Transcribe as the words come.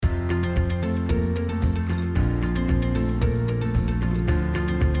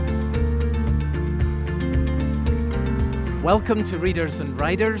Welcome to Readers and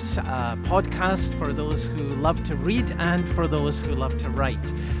Writers, a podcast for those who love to read and for those who love to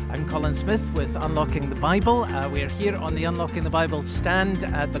write. I'm Colin Smith with Unlocking the Bible. We're here on the Unlocking the Bible stand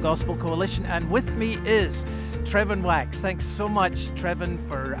at the Gospel Coalition, and with me is Trevin Wax. Thanks so much, Trevin,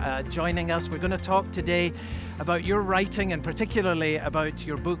 for joining us. We're going to talk today about your writing and particularly about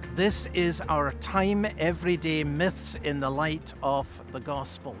your book, This Is Our Time, Everyday Myths in the Light of the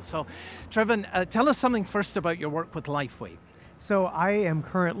Gospel. So, Trevin, tell us something first about your work with Lifeway. So I am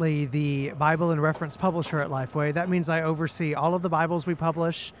currently the Bible and reference publisher at Lifeway. That means I oversee all of the Bibles we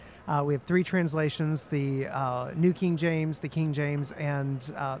publish. We have 3 translations, the New King James, the King James, and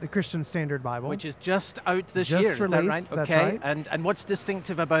the Christian Standard Bible. Which is just out this just year, released, is that right? That's okay. right. And what's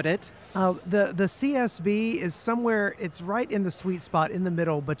distinctive about it? The CSB is somewhere, it's right in the sweet spot in the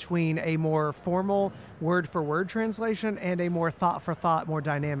middle between a more formal word-for-word translation and a more thought-for-thought, more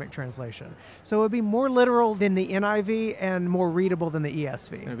dynamic translation. So it would be more literal than the NIV and more readable than the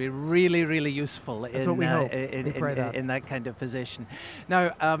ESV. It would be really, really useful That's what we hope. in that kind of position.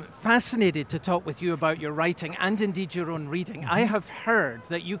 Now, fascinated to talk with you about your writing and indeed your own reading. I have heard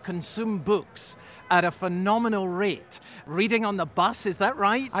that you consume books at a phenomenal rate. Reading on the bus, is that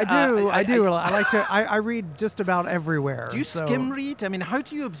right? I do. I read just about everywhere. Do you skim read? I mean, how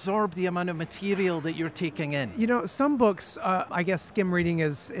do you absorb the amount of material that you're taking in? You know, some books, I guess skim reading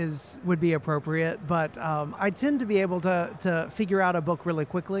would be appropriate, but I tend to be able to figure out a book really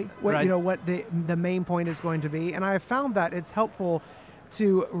quickly. Right. You know, what the main point is going to be, and I have found that it's helpful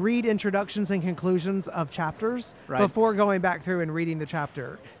to read introductions and conclusions of chapters before going back through and reading the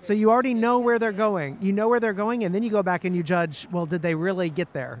chapter. So you already know where they're going. You know where they're going, and then you go back and you judge, well, did they really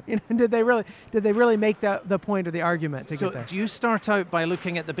get there? Did they really make the point or the argument to get there? So do you start out by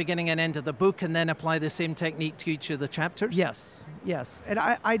looking at the beginning and end of the book and then apply the same technique to each of the chapters? Yes. And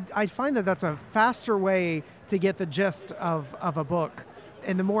I find that that's a faster way to get the gist of a book.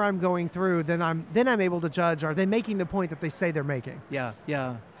 And the more I'm going through, then I'm able to judge, are they making the point that they say they're making?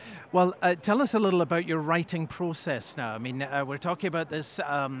 Yeah. Well, tell us a little about your writing process now. I mean, we're talking about this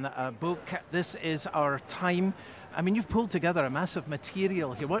book, This Is Our Time. I mean, you've pulled together a massive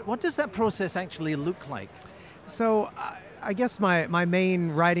material here. What does that process actually look like? So I guess my main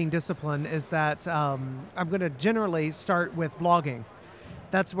writing discipline is that I'm going to generally start with blogging.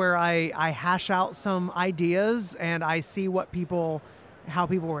 That's where I hash out some ideas and I see how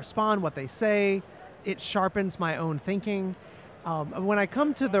people respond, what they say. It sharpens my own thinking. When I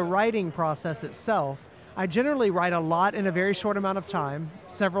come to the writing process itself, I generally write a lot in a very short amount of time.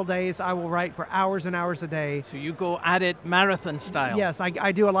 Several days, I will write for hours and hours a day. So you go at it marathon style. Yes,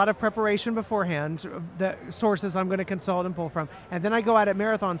 I do a lot of preparation beforehand, the sources I'm going to consult and pull from, and then I go at it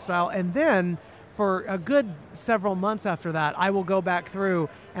marathon style, and then for a good several months after that, I will go back through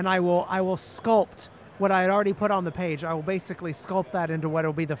and I will sculpt what I had already put on the page. I will basically sculpt that into what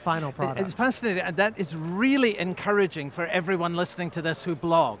will be the final product. It's fascinating, and that is really encouraging for everyone listening to this who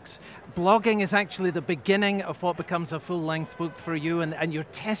blogs. Blogging is actually the beginning of what becomes a full-length book for you, and you're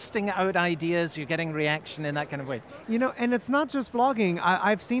testing out ideas, you're getting reaction in that kind of way. You know, and it's not just blogging.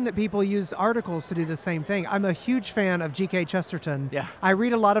 I've seen that people use articles to do the same thing. I'm a huge fan of G.K. Chesterton. Yeah. I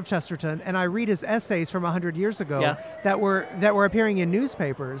read a lot of Chesterton, and I read his essays from 100 years ago that were appearing in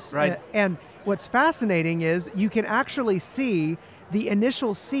newspapers. Right. And what's fascinating is you can actually see the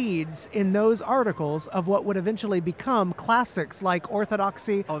initial seeds in those articles of what would eventually become classics like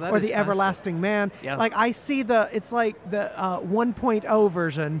Orthodoxy or The Everlasting Man. Yeah. Like I see it's like the 1.0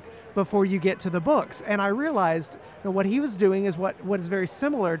 version before you get to the books. And I realized that what he was doing is what is very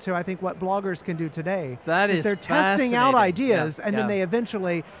similar to, I think, what bloggers can do today. They're testing out ideas and then they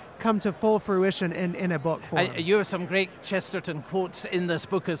eventually come to full fruition in a book form. You have some great Chesterton quotes in this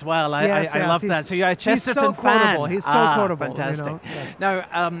book as well. I love that. So you're a Chesterton Chesterton fan. He's so quotable. Fantastic. You know? Yes.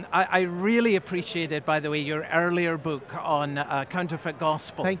 Now, I really appreciated, by the way, your earlier book on counterfeit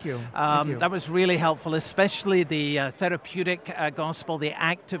gospel. Thank you. That was really helpful, especially the therapeutic gospel, the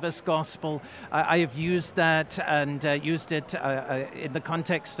activist gospel. I have used that and used it in the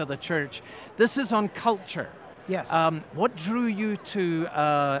context of the church. This is on culture. Yes. What drew you to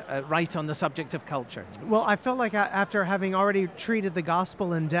write on the subject of culture? Well, I felt like after having already treated the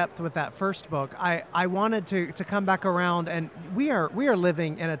gospel in depth with that first book, I wanted to come back around, and we are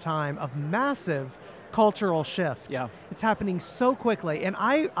living in a time of massive cultural shift. Yeah. It's happening so quickly. And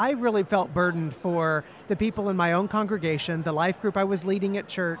I really felt burdened for the people in my own congregation, the life group I was leading at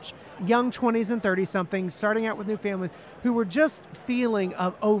church, young 20s and 30-somethings, starting out with new families, who were just feeling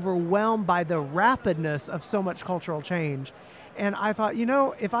overwhelmed by the rapidness of so much cultural change. And I thought,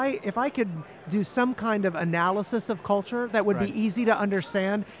 if I could do some kind of analysis of culture that would be easy to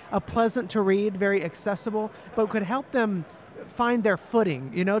understand, pleasant to read, very accessible, but could help them find their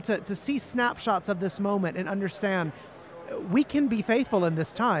footing, to see snapshots of this moment and understand we can be faithful in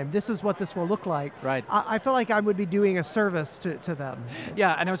this time. This is what this will look like. Right. I feel like I would be doing a service to them.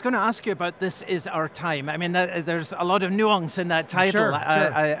 Yeah, and I was going to ask you about This Is Our Time. I mean, there's a lot of nuance in that title. Sure.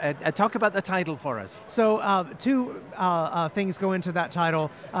 I talk about the title for us. So two things go into that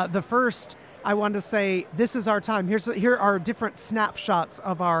title. The first, I want to say, this is our time. Here are different snapshots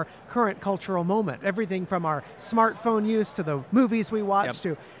of our current cultural moment. Everything from our smartphone use to the movies we watch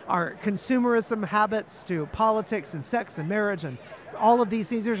to our consumerism habits to politics and sex and marriage and all of these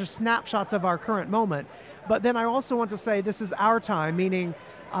things. These are snapshots of our current moment. But then I also want to say this is our time, meaning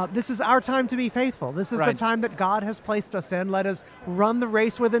this is our time to be faithful. This is the time that God has placed us in. Let us run the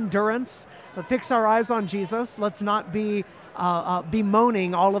race with endurance. Fix our eyes on Jesus. Let's not be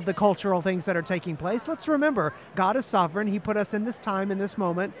bemoaning all of the cultural things that are taking place. Let's remember, God is sovereign. He put us in this time, in this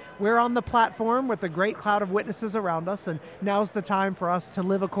moment. We're on the platform with a great cloud of witnesses around us, and now's the time for us to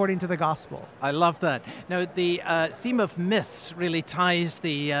live according to the gospel. I love that. Now, the theme of myths really ties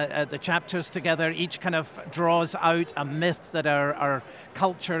the chapters together. Each kind of draws out a myth that our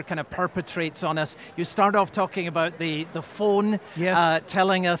culture kind of perpetrates on us. You start off talking about the phone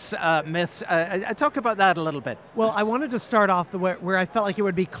telling us myths. Talk about that a little bit. Well, I wanted to start off where I felt like it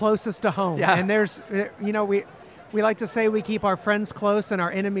would be closest to home. Yeah. And there's, we like to say we keep our friends close and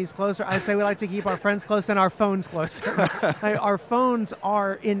our enemies closer. I say we like to keep our friends close and our phones closer. Our phones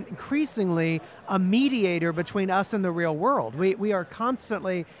are increasingly a mediator between us and the real world. We are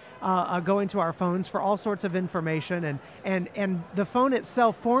constantly going to our phones for all sorts of information, and the phone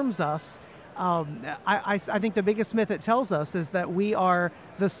itself forms us. I think the biggest myth it tells us is that we are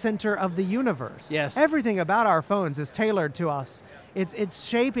the center of the universe. Yes. Everything about our phones is tailored to us. It's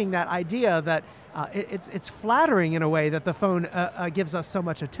shaping that idea that it's flattering in a way that the phone gives us so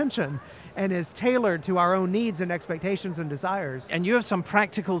much attention and is tailored to our own needs and expectations and desires. And you have some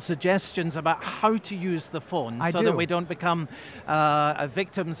practical suggestions about how to use the phone that we don't become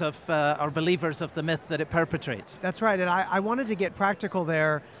victims of or believers of the myth that it perpetrates. That's right, and I wanted to get practical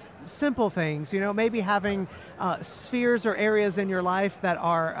there. Simple things, maybe having spheres or areas in your life that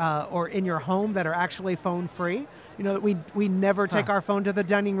are, or in your home that are actually phone free. That we never take our phone to the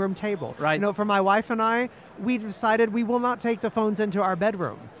dining room table. Right. For my wife and I, we decided we will not take the phones into our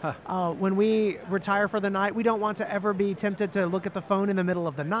bedroom. When we retire for the night, we don't want to ever be tempted to look at the phone in the middle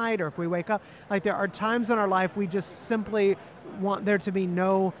of the night or if we wake up. Like there are times in our life we just simply want there to be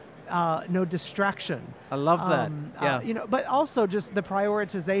no distraction. I love that. Yeah. But also just the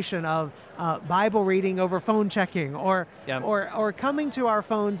prioritization of Bible reading over phone checking, or coming to our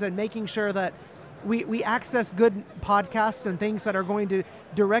phones and making sure that we access good podcasts and things that are going to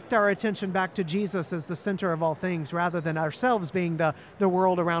direct our attention back to Jesus as the center of all things, rather than ourselves being the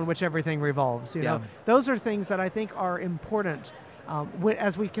world around which everything revolves. Those are things that I think are important.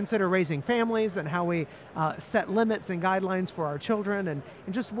 As we consider raising families and how we set limits and guidelines for our children, and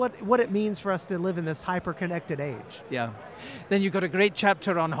just what it means for us to live in this hyper-connected age. Yeah. Then you've got a great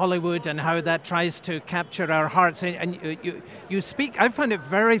chapter on Hollywood and how that tries to capture our hearts. And you speak, I found it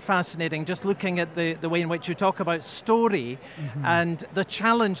very fascinating just looking at the way in which you talk about story and the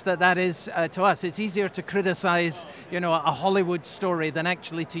challenge that is to us. It's easier to criticize, a Hollywood story than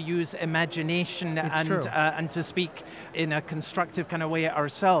actually to use imagination and to speak in a constructive kind of way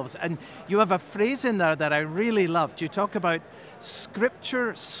ourselves. And you have a phrase in there that I really loved. You talk about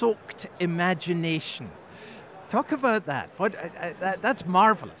scripture-soaked imagination. Talk about that. That's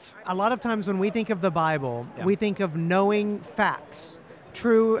marvelous. A lot of times when we think of the Bible, we think of knowing facts,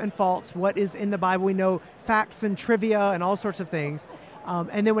 true and false, what is in the Bible. We know facts and trivia and all sorts of things.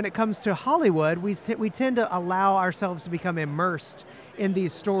 And then when it comes to Hollywood, we tend to allow ourselves to become immersed in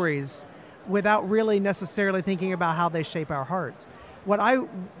these stories without really necessarily thinking about how they shape our hearts. What I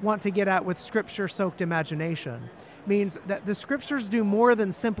want to get at with scripture-soaked imagination means that the scriptures do more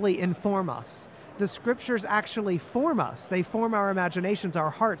than simply inform us. The scriptures actually form us. They form our imaginations, our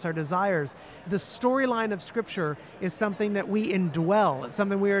hearts, our desires. The storyline of scripture is something that we indwell. It's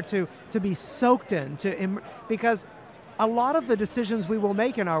something we are to be soaked in, because a lot of the decisions we will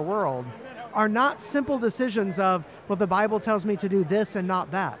make in our world are not simple decisions of, well, the Bible tells me to do this and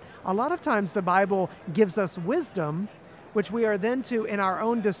not that. A lot of times the Bible gives us wisdom, which we are then to, in our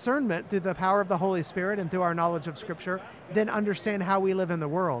own discernment, through the power of the Holy Spirit and through our knowledge of Scripture, then understand how we live in the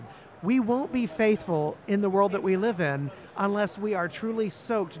world. We won't be faithful in the world that we live in unless we are truly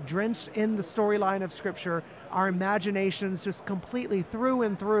soaked, drenched in the storyline of Scripture, our imaginations just completely through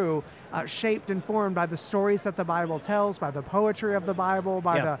and through shaped and formed by the stories that the Bible tells, by the poetry of the Bible,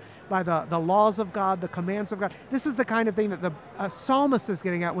 by the laws of God, the commands of God. This is the kind of thing that the psalmist is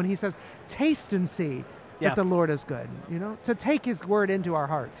getting at when he says, taste and see that the Lord is good, to take his word into our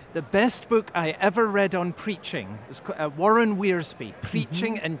hearts. The best book I ever read on preaching is Warren Wiersbe,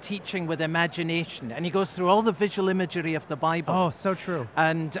 Preaching and Teaching with Imagination. And he goes through all the visual imagery of the Bible. Oh, so true.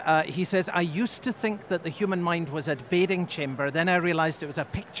 And he says, I used to think that the human mind was a bathing chamber. Then I realized it was a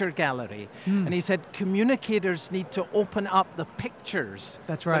picture gallery. And he said, communicators need to open up the pictures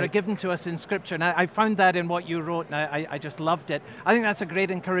that are given to us in Scripture. And I found that in what you wrote, and I just loved it. I think that's a great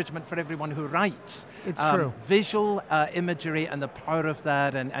encouragement for everyone who writes. It's true. Visual imagery and the power of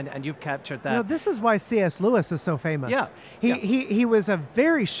that, and you've captured that. This is why C.S. Lewis is so famous. He was a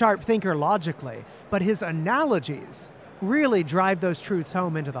very sharp thinker logically, but his analogies really drive those truths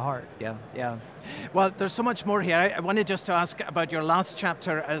home into the heart. Yeah. Well, there's so much more here. I wanted just to ask about your last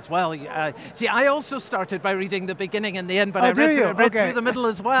chapter as well. See, I also started by reading the beginning and the end, but I read through the middle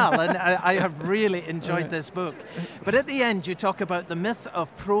as well, and I have really enjoyed this book. But at the end, you talk about the myth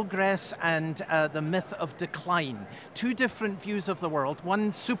of progress and the myth of decline. Two different views of the world,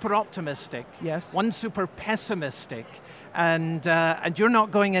 one super optimistic, one super pessimistic. And you're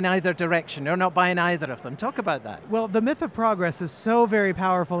not going in either direction. You're not buying either of them. Talk about that. Well, the myth of progress is so very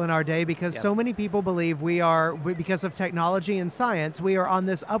powerful in our day because so many people believe because of technology and science, we are on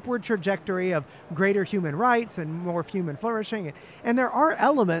this upward trajectory of greater human rights and more human flourishing. And there are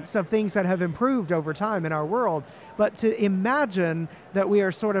elements of things that have improved over time in our world. But to imagine that we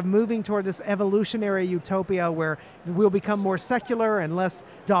are sort of moving toward this evolutionary utopia where we'll become more secular and less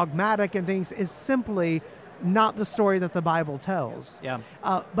dogmatic and things is simply not the story that the Bible tells.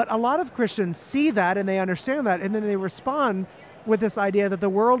 But a lot of Christians see that and they understand that, and then they respond with this idea that the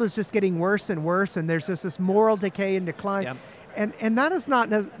world is just getting worse and worse, and there's just this moral decay and decline. And that is not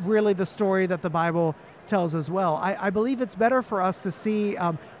really the story that the Bible tells as well. I believe it's better for us to see,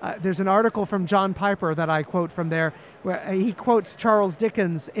 there's an article from John Piper that I quote from there, where he quotes Charles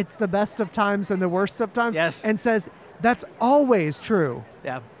Dickens, "It's the best of times and the worst of times," and says that's always true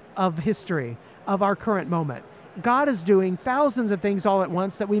of history, of our current moment. God is doing thousands of things all at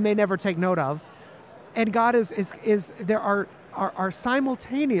once that we may never take note of, and God there are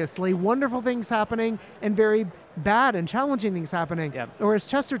simultaneously wonderful things happening and very bad and challenging things happening. Or as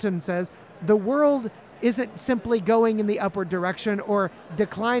Chesterton says, the world isn't simply going in the upward direction or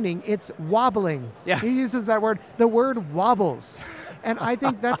declining, it's wobbling. He uses that word. The word wobbles. And I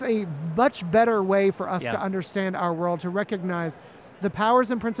think that's a much better way for us to understand our world, to recognize the powers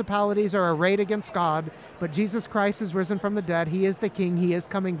and principalities are arrayed against God, but Jesus Christ is risen from the dead. He is the King. He is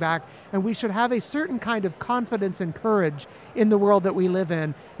coming back. And we should have a certain kind of confidence and courage in the world that we live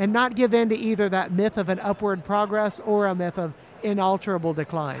in and not give in to either that myth of an upward progress or a myth of inalterable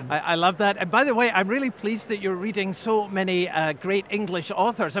decline. I love that. And by the way, I'm really pleased that you're reading so many great English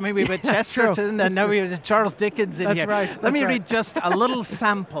authors. I mean, we've had Chesterton and now we have Charles Dickens in here. Let me read just a little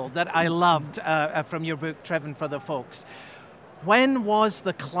sample that I loved from your book, Trevin for the Folks. When was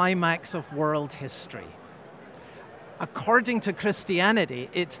the climax of world history? According to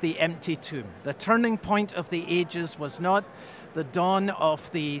Christianity, it's the empty tomb. The turning point of the ages was not the dawn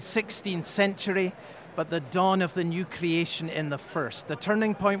of the 16th century, but the dawn of the new creation in the first. The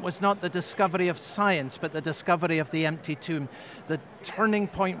turning point was not the discovery of science, but the discovery of the empty tomb. The turning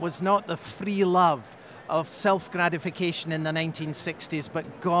point was not the free love of self-gratification in the 1960s,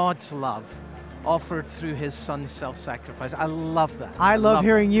 but God's love offered through his son's self-sacrifice. I love that. I love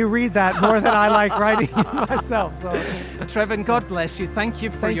hearing you read that more than I like writing it myself. So, Trevin, God bless you. Thank you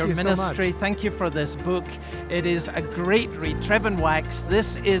for your ministry. Thank you for this book. It is a great read. Trevin Wax,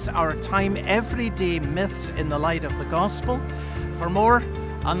 this is our time, everyday myths in the light of the gospel. For more,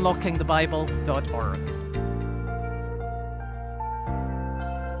 unlockingthebible.org.